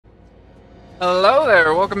Hello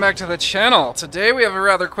there, welcome back to the channel. Today we have a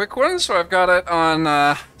rather quick one, so I've got it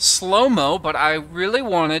on slow-mo, but I really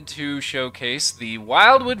wanted to showcase the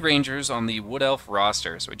Wildwood Rangers on the Wood Elf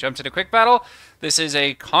roster. So we jumped into quick battle. This is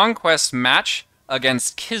a conquest match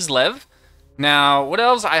against Kislev. Now, Wood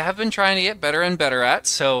Elves I have been trying to get better and better at,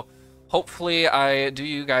 so hopefully I do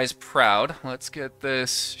you guys proud. Let's get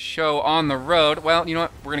this show on the road. Well, you know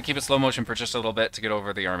what, we're going to keep it slow motion for just a little bit to get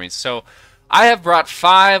over the armies. So I have brought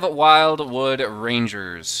 5 Wildwood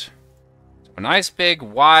Rangers. A nice big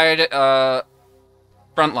wide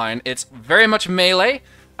front line. It's very much melee.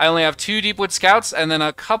 I only have 2 Deepwood Scouts and then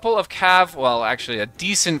a couple of Cav, well actually a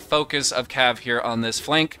decent focus of Cav here on this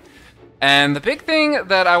flank. And the big thing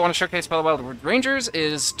that I want to showcase about the Wildwood Rangers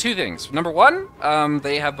is 2 things. Number 1,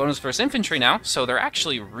 they have bonus versus infantry now, so they're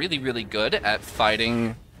actually really good at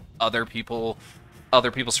fighting other people's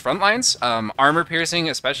front lines, armor piercing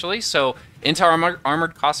especially. So into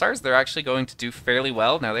armored Kossars, they're actually going to do fairly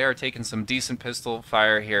well. Now they are taking some decent pistol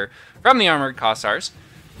fire here from the armored Kossars,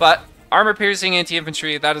 but armor piercing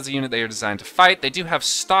anti-infantry, that is a unit they are designed to fight. They do have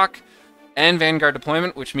stock and vanguard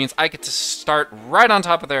deployment, which means I get to start right on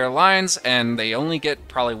top of their lines, and they only get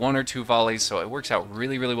probably 1 or 2 volleys, so it works out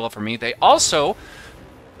really well for me. They also,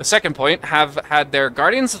 the second point, have had their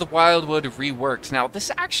Guardians of the Wildwood reworked. Now, this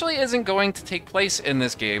actually isn't going to take place in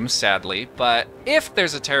this game, sadly, but if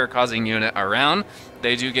there's a terror-causing unit around,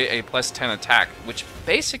 they do get a +10 attack, which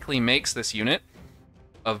basically makes this unit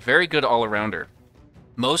a very good all-arounder.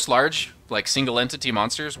 Most large, like single-entity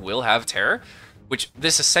monsters will have terror, which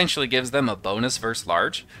this essentially gives them a bonus versus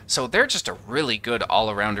large, so they're just a really good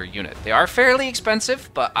all-arounder unit. They are fairly expensive,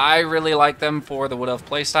 but I really like them for the Wood Elf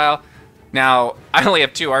playstyle. Now, I only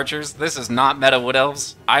have 2 archers. This is not meta Wood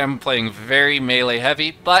Elves. I am playing very melee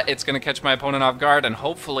heavy, but it's going to catch my opponent off guard, and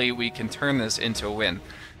hopefully we can turn this into a win.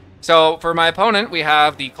 So, for my opponent, we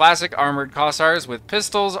have the classic armored Kossars with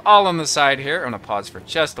pistols all on the side here. I'm going to pause for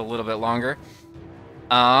just a little bit longer.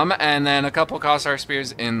 And then a couple Kossar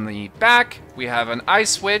spears in the back. We have an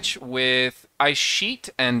Ice Witch with Ice Sheet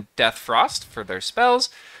and Death Frost for their spells.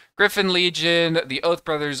 Griffin Legion, the Oath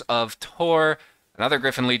Brothers of Tor, another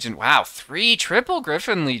Griffin Legion. Wow, 3 triple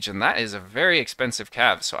Griffin Legion. That is a very expensive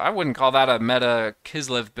cav, so I wouldn't call that a meta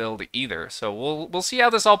Kislev build either. So we'll see how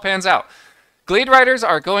this all pans out. Glade Riders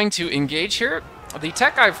are going to engage here. The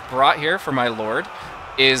tech I've brought here for my Lord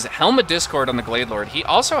is Helm of Discord on the Glade Lord. He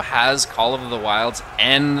also has Call of the Wilds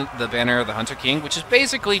and the Banner of the Hunter King, which is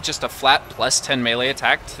basically just a flat +10 melee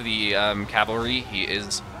attack to the cavalry he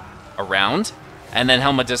is around. And then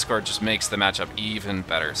Helm of Discord just makes the matchup even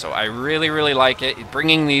better. So I really like it.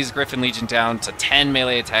 Bringing these Griffin Legion down to 10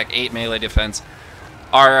 melee attack, 8 melee defense.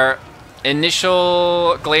 Our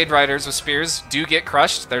initial Glade Riders with spears do get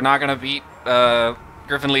crushed. They're not going to beat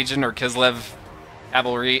Griffin Legion or Kislev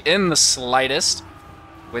cavalry in the slightest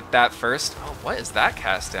with that first. Oh, what is that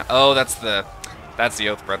cast down? Oh, that's the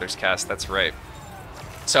Oath Brothers cast. That's right.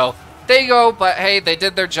 So they go, but hey, they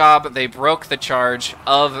did their job. They broke the charge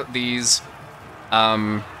of these,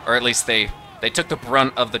 or at least they took the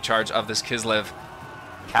brunt of the charge of this Kislev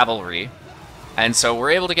cavalry. And so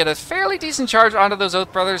we're able to get a fairly decent charge onto those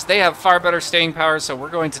Oath Brothers. They have far better staying power, so we're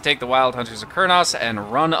going to take the Wild Hunters of Kurnos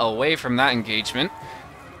and run away from that engagement.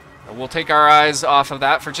 We'll take our eyes off of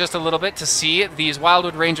that for just a little bit to see these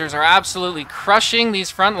Wildwood Rangers are absolutely crushing these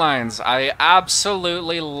front lines. I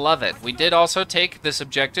absolutely love it. We did also take this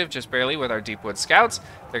objective just barely with our Deepwood Scouts.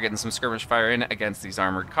 They're getting some skirmish fire in against these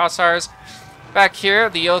armored Kossars. Back here,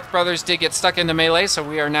 the Oath Brothers did get stuck into melee, so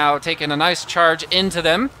we are now taking a nice charge into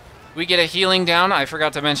them. We get a healing down. I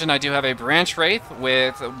forgot to mention I do have a Branch Wraith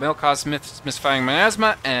with Milkos Mystifying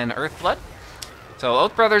Miasma and Earthblood. So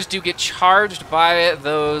Oath Brothers do get charged by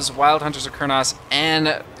those Wild Hunters of Kurnos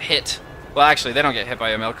and hit. Well, actually, they don't get hit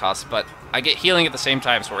by a Milkos, but I get healing at the same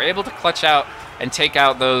time. So we're able to clutch out and take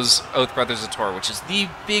out those Oath Brothers of Tor, which is the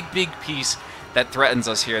big piece that threatens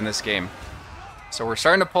us here in this game. So we're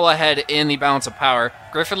starting to pull ahead in the balance of power.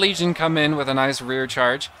 Griffin Legion come in with a nice rear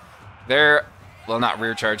charge. They're, well, not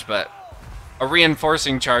rear charge, but a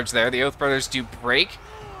reinforcing charge there. The Oath Brothers do break.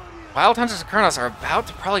 Wild Hunters of Kurnos are about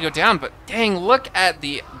to probably go down, but dang, look at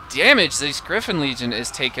the damage this Griffin Legion is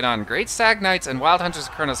taking on. Great Stag Knights and Wild Hunters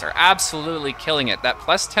of Kurnos are absolutely killing it. That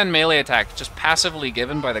 +10 melee attack, just passively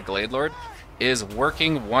given by the Glade Lord, is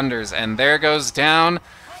working wonders. And there goes down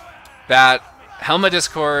that Helm of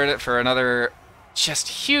Discord for another just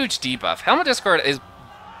huge debuff. Helm of Discord is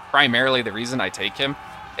primarily the reason I take him.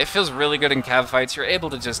 It feels really good in cav fights. You're able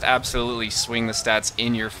to just absolutely swing the stats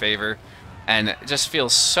in your favor. And it just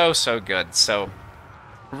feels so good. So,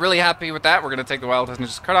 really happy with that. We're going to take the Wild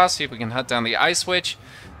Hunters Kurnos, see if we can hunt down the Ice Witch.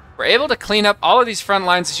 We're able to clean up all of these front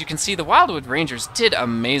lines. As you can see, the Wildwood Rangers did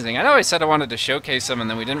amazing. I know I said I wanted to showcase them and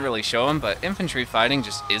then we didn't really show them, but infantry fighting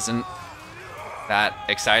just isn't that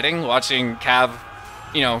exciting. Watching Cav,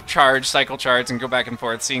 you know, charge, cycle charge, and go back and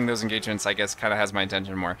forth, seeing those engagements, I guess, kind of has my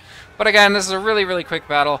attention more. But again, this is a really, really quick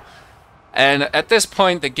battle. And at this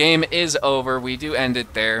point, the game is over. We do end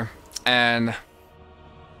it there. And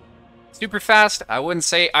super fast. I wouldn't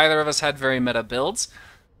say either of us had very meta builds,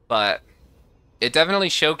 but it definitely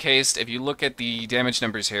showcased, if you look at the damage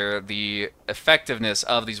numbers here, the effectiveness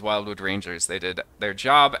of these Wildwood Rangers. They did their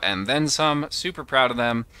job and then some. Super proud of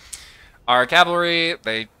them. Our cavalry,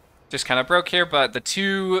 they just kind of broke here, but the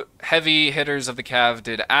two heavy hitters of the Cav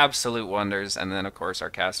did absolute wonders. And then, of course, our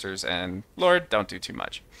casters and Lord don't do too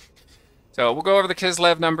much. So we'll go over the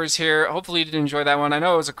Kislev numbers here. Hopefully you did enjoy that one. I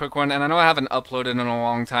know it was a quick one, and I know I haven't uploaded in a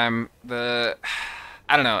long time. I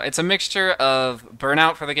don't know. It's a mixture of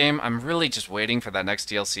burnout for the game. I'm really just waiting for that next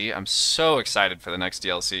DLC. I'm so excited for the next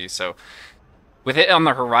DLC. So with it on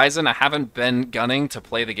the horizon, I haven't been gunning to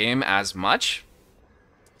play the game as much.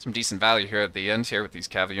 Some decent value here at the end here with these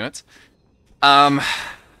cav units. And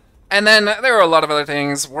then there are a lot of other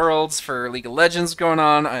things. Worlds for League of Legends going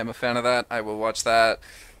on. I am a fan of that. I will watch that.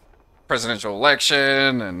 Presidential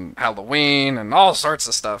election and Halloween and all sorts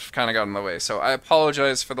of stuff kind of got in the way. So I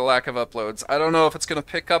apologize for the lack of uploads. I don't know if it's going to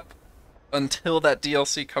pick up until that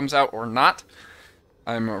DLC comes out or not.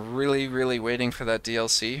 I'm really, really waiting for that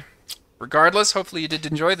DLC. Regardless, hopefully you did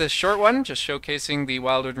enjoy this short one, just showcasing the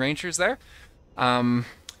Wildwood Rangers there.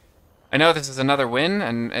 I know this is another win,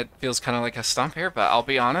 and it feels kind of like a stump here, but I'll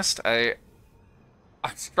be honest, I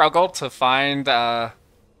struggled to find... I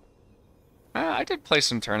did play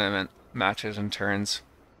some tournament matches and turns.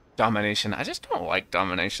 Domination. I just don't like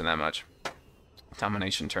domination that much.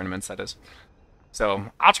 Domination tournaments, that is.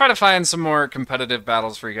 So, I'll try to find some more competitive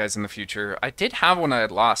battles for you guys in the future. I did have one I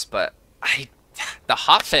had lost, but the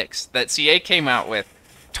hotfix that CA came out with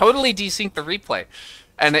totally desynced the replay.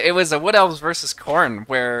 And it was a Wood Elves versus Khorne,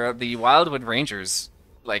 where the Wildwood Rangers,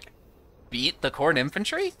 like, beat the Khorne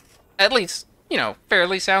infantry? At least, you know,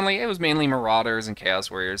 fairly soundly. It was mainly Marauders and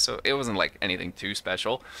Chaos Warriors, so it wasn't, like, anything too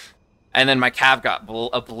special. And then my cav got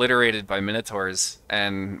obliterated by Minotaurs,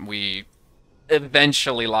 and we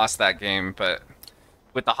eventually lost that game, but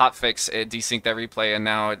with the hotfix, it desynced that replay, and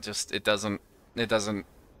now it doesn't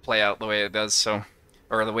play out the way it does, so,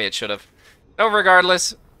 or the way it should have. So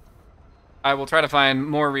regardless, I will try to find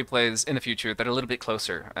more replays in the future that are a little bit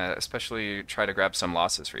closer, especially try to grab some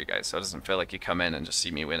losses for you guys, so it doesn't feel like you come in and just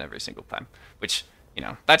see me win every single time, which, you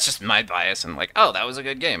know, that's just my bias, and like, oh, that was a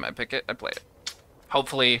good game, I pick it, I play it.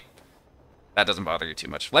 Hopefully that doesn't bother you too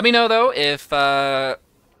much. Let me know, though, if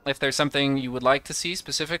there's something you would like to see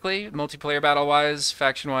specifically, multiplayer battle-wise,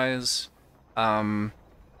 faction-wise,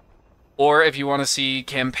 or if you want to see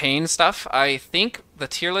campaign stuff. I think the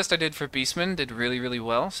tier list I did for Beastmen did really, really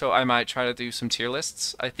well, so I might try to do some tier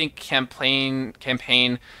lists. I think campaign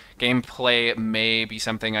gameplay may be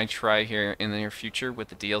something I try here in the near future with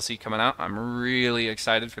the DLC coming out. I'm really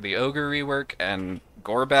excited for the Ogre rework and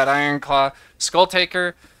Gorbat Ironclaw,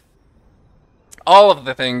 Skulltaker. All of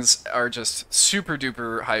the things are just super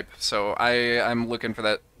duper hype, so I'm looking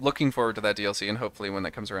forward to that DLC, and hopefully when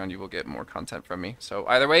that comes around you will get more content from me. So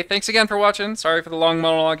either way, thanks again for watching. Sorry for the long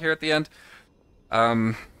monologue here at the end.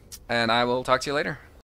 And I will talk to you later.